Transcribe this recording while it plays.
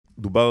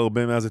דובר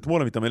הרבה מאז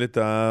אתמול, המתעמלת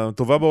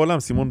הטובה בעולם,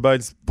 סימון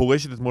ביילס,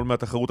 פורשת אתמול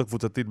מהתחרות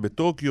הקבוצתית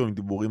בטוקיו, עם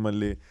דיבורים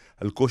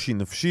על קושי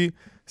נפשי,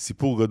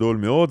 סיפור גדול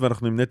מאוד,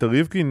 ואנחנו עם נטע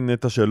ריבקין.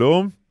 נטע,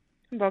 שלום.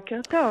 בוקר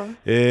טוב.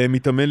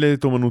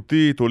 מתעמלת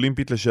אומנותית,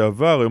 אולימפית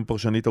לשעבר, היום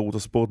פרשנית ערוץ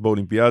הספורט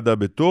באולימפיאדה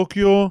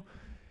בטוקיו.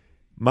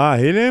 מה,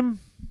 הלם?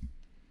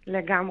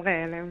 לגמרי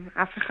הלם.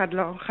 אף אחד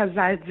לא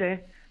חזה את זה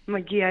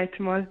מגיע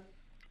אתמול.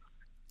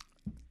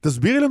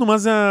 תסבירי לנו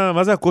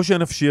מה זה הקושי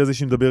הנפשי הזה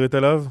שמדברת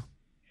עליו?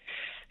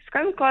 אז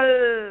קודם כל,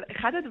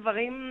 אחד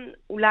הדברים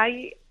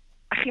אולי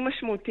הכי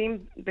משמעותיים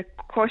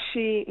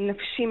בקושי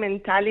נפשי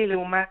מנטלי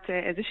לעומת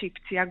איזושהי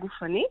פציעה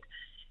גופנית,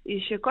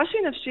 היא שקושי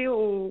נפשי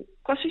הוא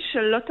קושי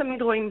שלא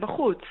תמיד רואים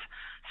בחוץ.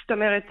 זאת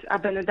אומרת,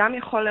 הבן אדם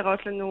יכול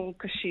לראות לנו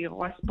כשיר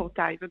או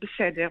הספורטאי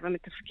ובסדר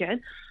ומתפקד,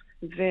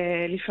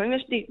 ולפעמים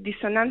יש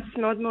דיסוננס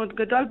מאוד מאוד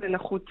גדול בין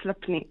החוץ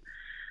לפנים.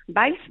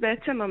 ביילס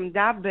בעצם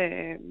עמדה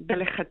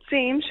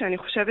בלחצים שאני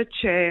חושבת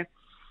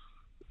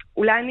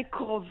שאולי אני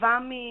קרובה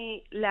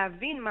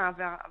מלהבין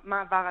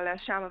מה עבר עליה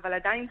שם, אבל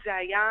עדיין זה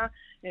היה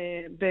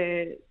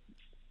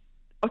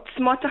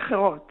בעוצמות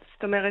אחרות.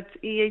 זאת אומרת,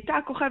 היא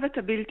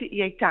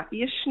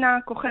ישנה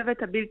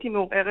הכוכבת הבלתי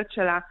מעורערת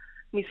של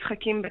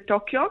המשחקים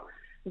בטוקיו,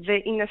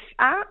 והיא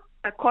נשאה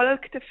הכל על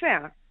כתפיה.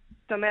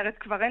 זאת אומרת,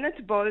 כבר אין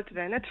את בולט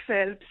ואין את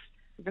פלפס,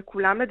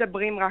 וכולם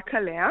מדברים רק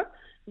עליה,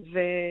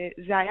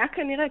 וזה היה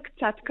כנראה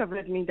קצת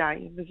כבד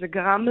מדי, וזה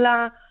גרם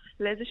לה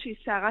לאיזושהי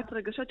סערת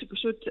רגשות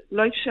שפשוט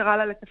לא אפשרה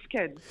לה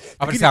לתפקד.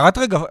 אבל סערת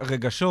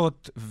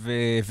רגשות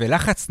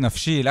ולחץ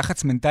נפשי,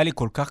 לחץ מנטלי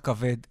כל כך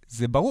כבד,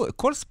 זה ברור,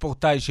 כל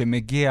ספורטאי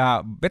שמגיע,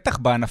 בטח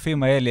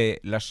בענפים האלה,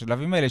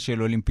 לשלבים האלה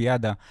של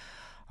אולימפיאדה,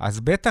 אז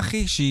בטח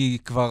שהיא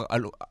כבר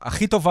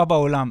הכי טובה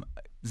בעולם.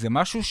 זה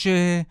משהו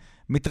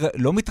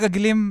שלא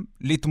מתרגלים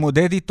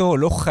להתמודד איתו,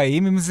 לא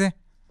חיים עם זה?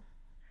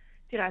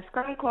 תראה, אז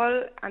קודם כל,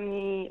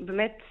 אני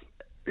באמת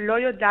לא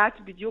יודעת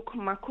בדיוק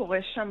מה קורה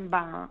שם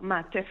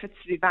במעטפת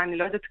סביבה. אני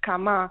לא יודעת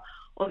כמה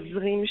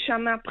עוזרים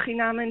שם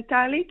מהבחינה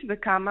המנטלית,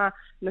 וכמה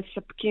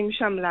מספקים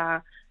שם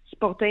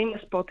לספורטאים,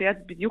 לספורטאיות,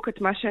 בדיוק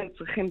את מה שהם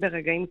צריכים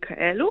ברגעים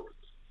כאלו.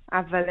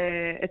 אבל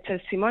אצל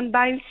סימון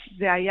ביילס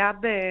זה היה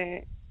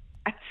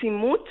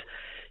בעצימות,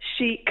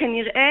 שהיא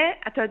כנראה,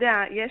 אתה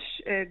יודע,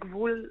 יש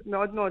גבול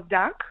מאוד מאוד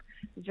דק,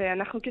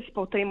 ואנחנו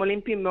כספורטאים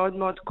אולימפיים מאוד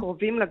מאוד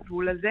קרובים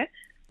לגבול הזה,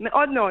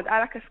 מאוד מאוד,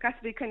 על הקסקס,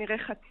 והיא כנראה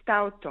חצתה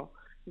אותו.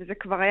 וזה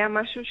כבר היה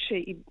משהו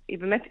שהיא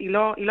באמת, היא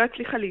לא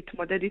הצליחה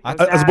להתמודד איתו.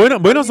 אז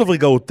בואי נעזוב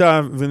רגע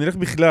אותה, ונלך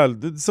בכלל.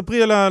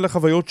 תספרי על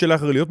החוויות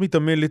שלך, להיות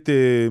מתעמלת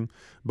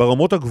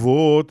ברמות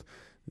הגבוהות.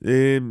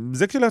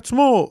 זה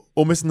כשלעצמו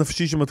עומס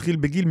נפשי שמתחיל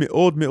בגיל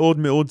מאוד מאוד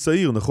מאוד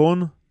צעיר,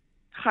 נכון?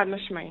 חד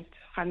משמעית,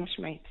 חד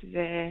משמעית.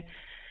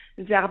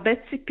 זה הרבה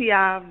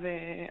ציפייה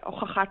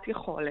והוכחת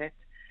יכולת.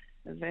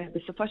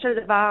 ובסופו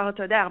של דבר,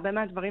 אתה יודע, הרבה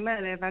מהדברים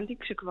האלה הבנתי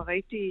כשכבר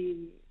הייתי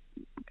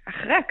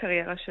אחרי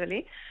הקריירה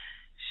שלי,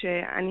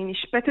 שאני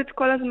נשפטת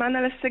כל הזמן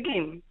על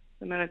הישגים.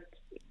 זאת אומרת,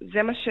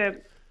 זה מה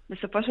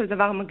שבסופו של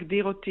דבר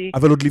מגדיר אותי.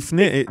 אבל עוד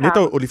לפני, נטע,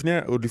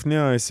 עוד לפני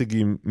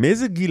ההישגים,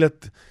 מאיזה גיל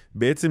את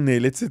בעצם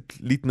נאלצת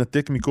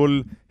להתנתק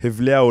מכל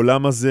הבלי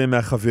העולם הזה,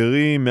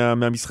 מהחברים,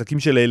 מהמשחקים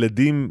של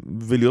הילדים,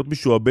 ולהיות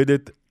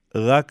משועבדת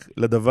רק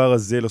לדבר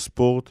הזה,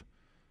 לספורט?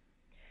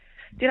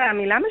 תראה,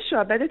 המילה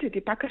משועבדת היא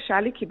טיפה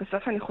קשה לי, כי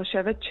בסוף אני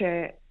חושבת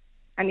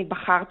שאני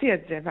בחרתי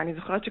את זה, ואני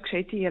זוכרת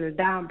שכשהייתי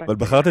ילדה... אבל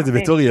בחרת את זה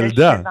בתור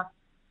ילדה.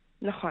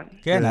 נכון.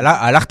 כן,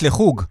 הלכת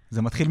לחוג,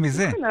 זה מתחיל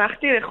מזה. נכון,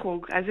 הלכתי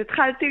לחוג, אז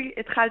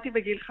התחלתי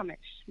בגיל 5.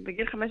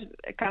 בגיל 5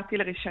 הכרתי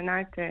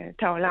לראשונה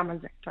את העולם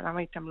הזה, את עולם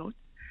ההתעמלות,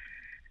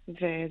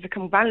 וזה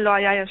כמובן לא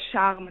היה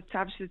ישר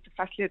מצב שזה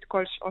תפס לי את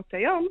כל שעות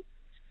היום,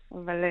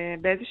 אבל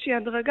באיזושהי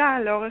הדרגה,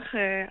 לאורך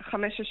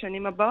 5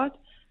 השנים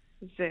הבאות,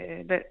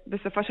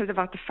 ובסופו של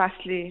דבר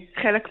תפס לי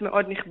חלק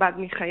מאוד נכבד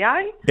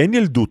מחיי. אין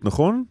ילדות,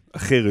 נכון?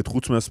 אחרת,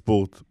 חוץ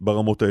מהספורט,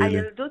 ברמות האלה.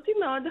 הילדות היא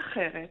מאוד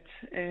אחרת.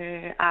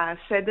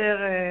 הסדר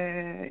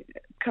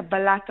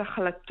קבלת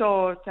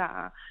החלטות,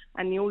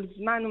 הניהול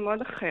זמן הוא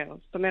מאוד אחר.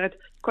 זאת אומרת,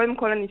 קודם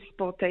כל אני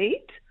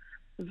ספורטאית,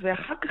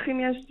 ואחר כך אם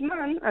יש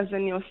זמן, אז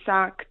אני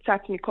עושה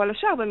קצת מכל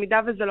השאר, במידה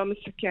וזה לא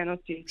מסכן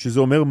אותי. שזה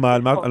אומר מה,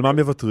 על מה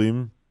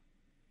מוותרים?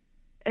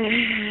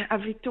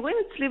 הוויתורים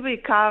אצלי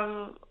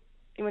בעיקר...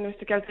 אם אני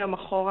מסתכלת היום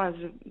אחורה, אז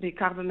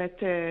בעיקר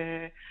באמת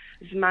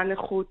זמן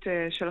איכות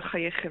של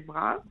חיי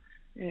חברה,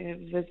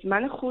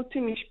 וזמן איכות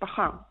עם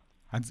משפחה.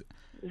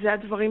 זה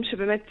הדברים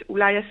שבאמת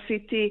אולי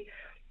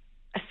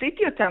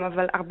עשיתי אותם,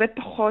 אבל הרבה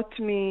פחות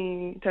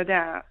אתה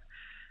יודע,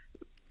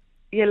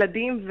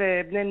 ילדים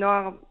ובני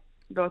נוער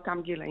באותם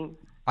גילאים.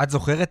 את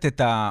זוכרת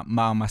את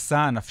המעמסה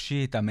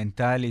הנפשית,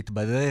 המנטלית,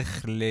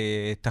 בדרך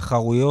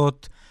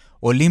לתחרויות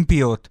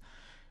אולימפיות,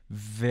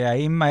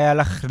 והאם היה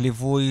לך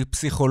ליווי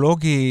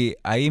פסיכולוגי?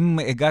 האם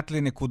הגעת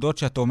לנקודות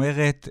שאת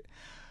אומרת,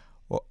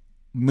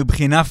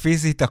 מבחינה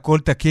פיזית הכל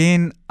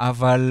תקין,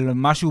 אבל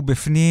משהו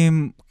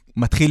בפנים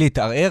מתחיל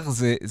להתערער?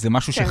 זה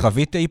משהו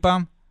שחווית אי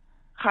פעם?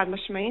 חד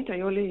משמעית,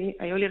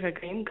 היו לי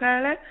רגעים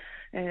כאלה.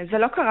 זה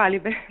לא קרה לי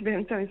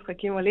באמצע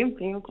משחקים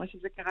אולימפיים, כמו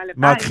שזה קרה לבית.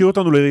 מה, קחי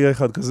אותנו לרגע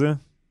אחד כזה?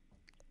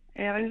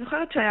 אבל אני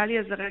זוכרת שהיה לי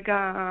איזה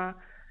רגע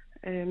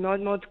מאוד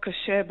מאוד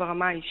קשה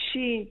ברמה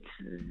האישית.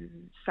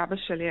 סבא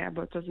שלי היה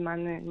באותו זמן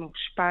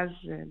מאושפז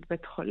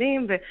בבית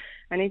חולים,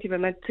 ואני הייתי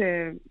באמת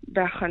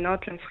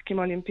בהכנות למשחקים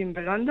האולימפיים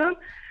בלונדון,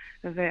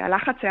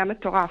 והלחץ היה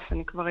מטורף.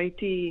 אני כבר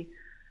הייתי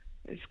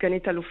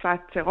סגנית אלופת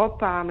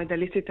אירופה,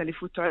 מדליסטית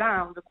אליפות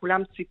עולם,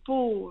 וכולם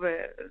ציפו,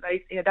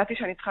 וידעתי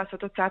שאני צריכה לעשות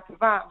תוצאה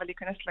טובה,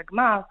 ולהיכנס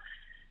לגמר,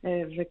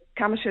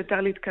 וכמה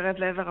שיותר להתקרב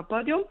לעבר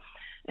הפודיום.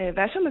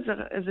 והיה שם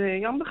איזה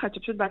יום אחד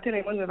שפשוט באתי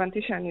לאימון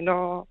והבנתי שאני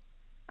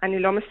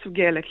לא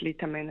מסוגלת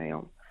להתאמן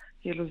היום.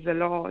 כאילו זה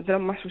לא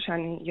משהו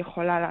שאני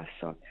יכולה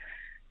לעשות.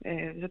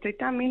 זאת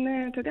הייתה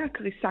מין, אתה יודע,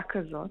 קריסה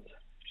כזאת,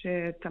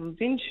 שאתה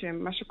מבין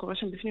שמה שקורה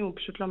שם בפנים הוא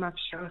פשוט לא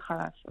מאפשר לך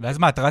לעשות. ואז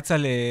מה, את רצה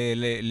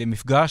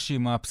למפגש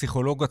עם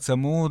הפסיכולוג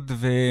הצמוד,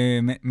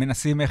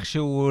 ומנסים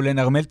איכשהו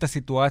לנרמל את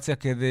הסיטואציה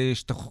כדי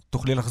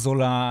שתוכלי לחזור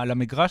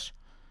למגרש?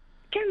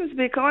 כן, אז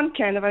בעיקרון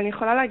כן, אבל אני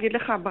יכולה להגיד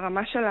לך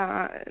ברמה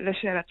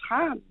לשאלתך,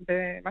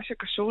 במה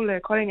שקשור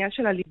לכל העניין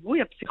של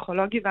הליווי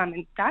הפסיכולוגי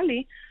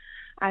והמנטלי,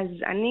 אז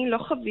אני לא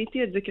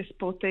חוויתי את זה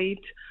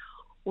כספורטאית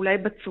אולי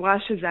בצורה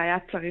שזה היה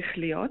צריך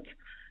להיות,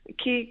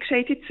 כי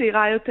כשהייתי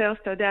צעירה יותר,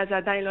 אתה יודע, זה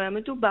עדיין לא היה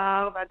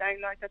מדובר, ועדיין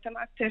לא הייתה את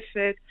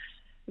המעטפת,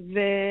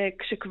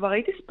 וכשכבר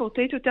הייתי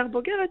ספורטאית יותר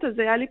בוגרת, אז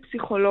היה לי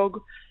פסיכולוג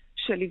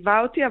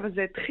שליווה אותי, אבל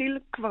זה התחיל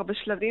כבר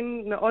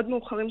בשלבים מאוד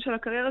מאוחרים של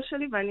הקריירה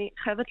שלי, ואני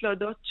חייבת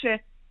להודות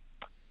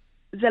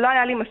זה לא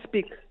היה לי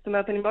מספיק. זאת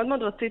אומרת, אני מאוד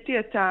מאוד רציתי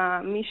את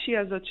המישהי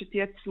הזאת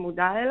שתהיה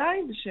צמודה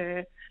אליי,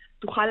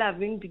 ושתוכל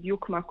להבין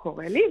בדיוק מה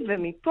קורה לי,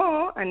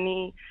 ומפה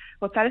אני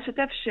רוצה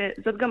לשתף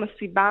שזאת גם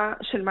הסיבה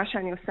של מה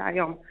שאני עושה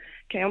היום.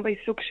 כי היום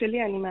בעיסוק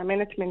שלי אני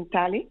מאמנת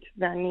מנטלית,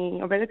 ואני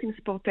עובדת עם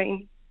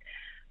ספורטאים.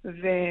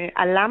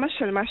 והלמה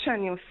של מה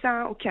שאני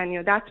עושה, הוא כי אני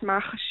יודעת מה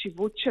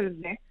החשיבות של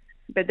זה,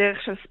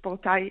 בדרך של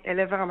ספורטאי אל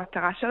עבר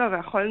המטרה שלו,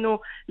 ויכולנו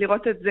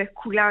לראות את זה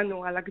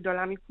כולנו, על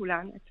הגדולה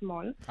מכולן,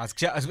 אתמול.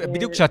 אז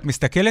בדיוק כשאת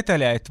מסתכלת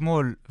עליה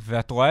אתמול,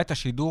 ואת רואה את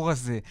השידור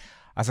הזה,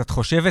 אז את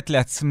חושבת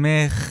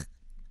לעצמך,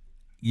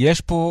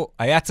 יש פה,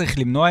 היה צריך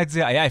למנוע את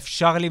זה, היה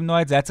אפשר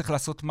למנוע את זה, היה צריך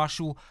לעשות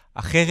משהו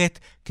אחרת,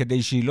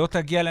 כדי שהיא לא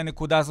תגיע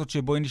לנקודה הזאת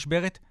שבו היא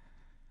נשברת?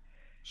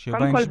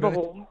 קודם כל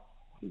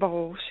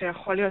ברור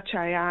שיכול להיות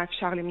שהיה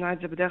אפשר למנוע את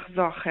זה בדרך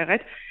זו או אחרת.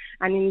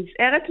 אני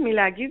נזהרת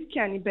מלהגיב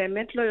כי אני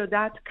באמת לא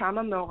יודעת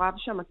כמה מעורב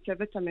שם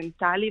הצוות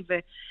המנטלי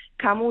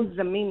וכמה הוא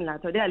זמין לה.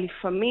 אתה יודע,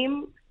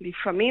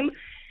 לפעמים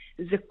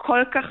זה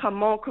כל כך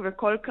עמוק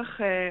וכל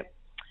כך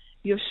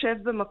יושב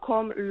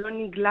במקום לא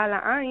נגלה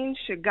לעין,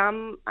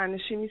 שגם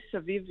האנשים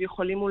מסביב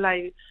יכולים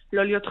אולי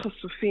לא להיות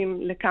חשופים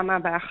לכמה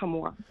הבעיה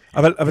חמורה.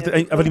 אבל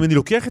אם אני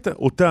לוקח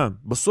אותה,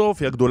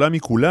 בסוף היא הגדולה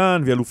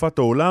מכולן והיא אלופת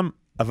העולם,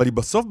 אבל היא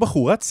בסוף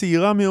בחורה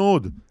צעירה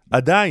מאוד.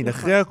 עדיין,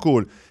 אחרי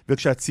הכל.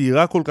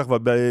 וכשהצעירה כל כך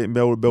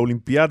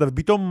באולימפיאדה,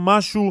 ופתאום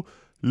משהו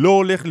לא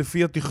הולך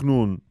לפי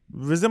התכנון,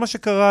 וזה מה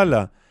שקרה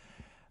לה.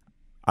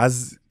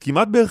 אז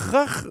כמעט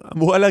בהכרח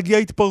אמורה להגיע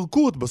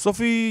התפרקות,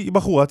 בסוף היא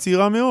בחורה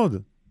צעירה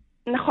מאוד.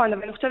 נכון,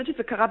 אבל אני חושבת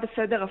שזה קרה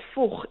בסדר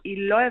הפוך.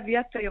 היא לא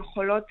הביאה את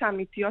היכולות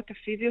האמיתיות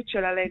הפיזיות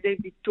שלה לידי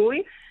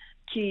ביטוי,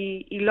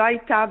 כי היא לא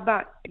הייתה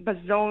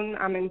בזון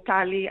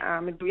המנטלי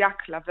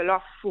המדויק לה, ולא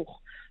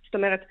הפוך. זאת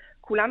אומרת,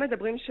 כולם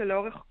מדברים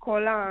שלאורך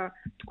כל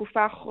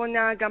התקופה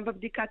האחרונה, גם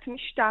בבדיקת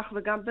משטח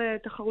וגם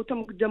בתחרות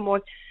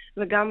המוקדמות,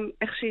 וגם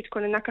איך שהיא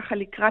התכוננה ככה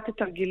לקראת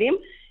התרגילים,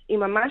 היא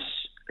ממש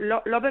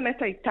לא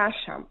באמת הייתה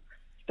שם.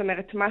 זאת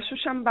אומרת, משהו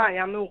שם בה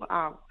היה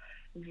מעורער.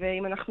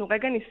 ואם אנחנו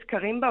רגע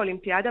נזכרים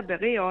באולימפיאדה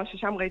בריו,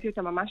 ששם ראיתי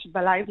אותה ממש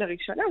בלייב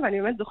לראשונה,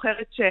 ואני באמת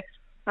זוכרת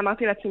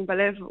שאמרתי לעצמי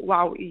בלב,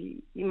 וואו,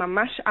 היא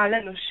ממש על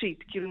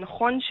אנושית. כאילו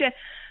נכון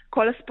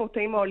שכל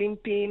הספורטאים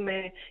האולימפיים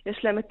יש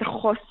להם את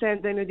החוסן,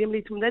 והם יודעים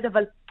להתמודד,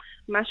 אבל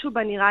משהו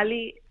בה נראה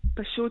לי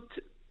פשוט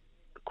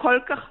כל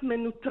כך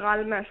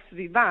מנוטרל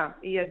מהסביבה.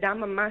 היא ידעה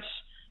ממש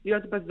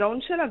להיות בזון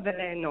שלה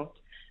וליהנות.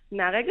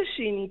 מהרגע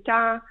שהיא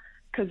נהייתה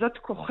כזאת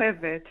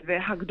כוכבת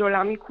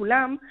והגדולה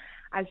מכולם,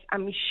 אז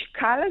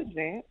המשקל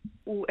הזה,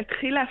 הוא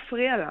התחיל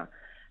להפריע לה,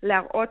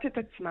 להראות את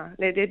עצמה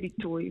לידי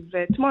ביטוי,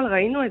 ואתמול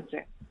ראינו את זה.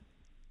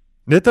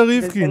 נטע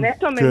ריבקין. וזה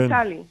נטו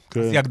מנטלי.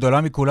 אז היא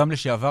הגדולה מכולם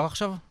לשעבר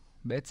עכשיו,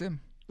 בעצם?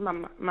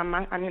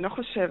 אני לא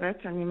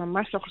חושבת, אני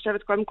ממש לא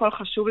חושבת. קודם כל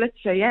חשוב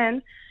לציין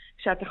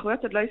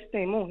שהתחרויות עוד לא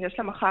הסתיימו. יש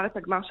לה מחר את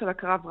הגמר של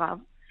הקרב רב.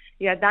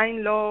 היא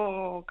עדיין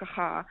לא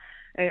ככה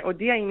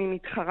הודיעה אם היא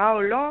מתחרה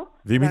או לא.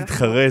 ואם היא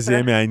מתחרה זה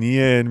יהיה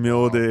מעניין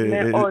מאוד,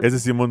 איזה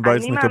סימון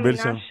ביילס מקבל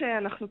שם. אני מאמינה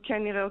שאנחנו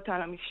כן נראה אותה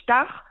על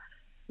המשטח,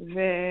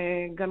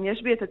 וגם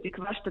יש בי את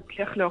התקווה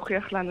שתצליח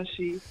להוכיח לנו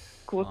שהיא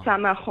קבוצה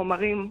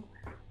מהחומרים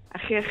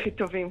הכי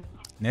טובים.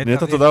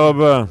 נטע, תודה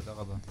רבה.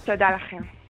 תודה לכם.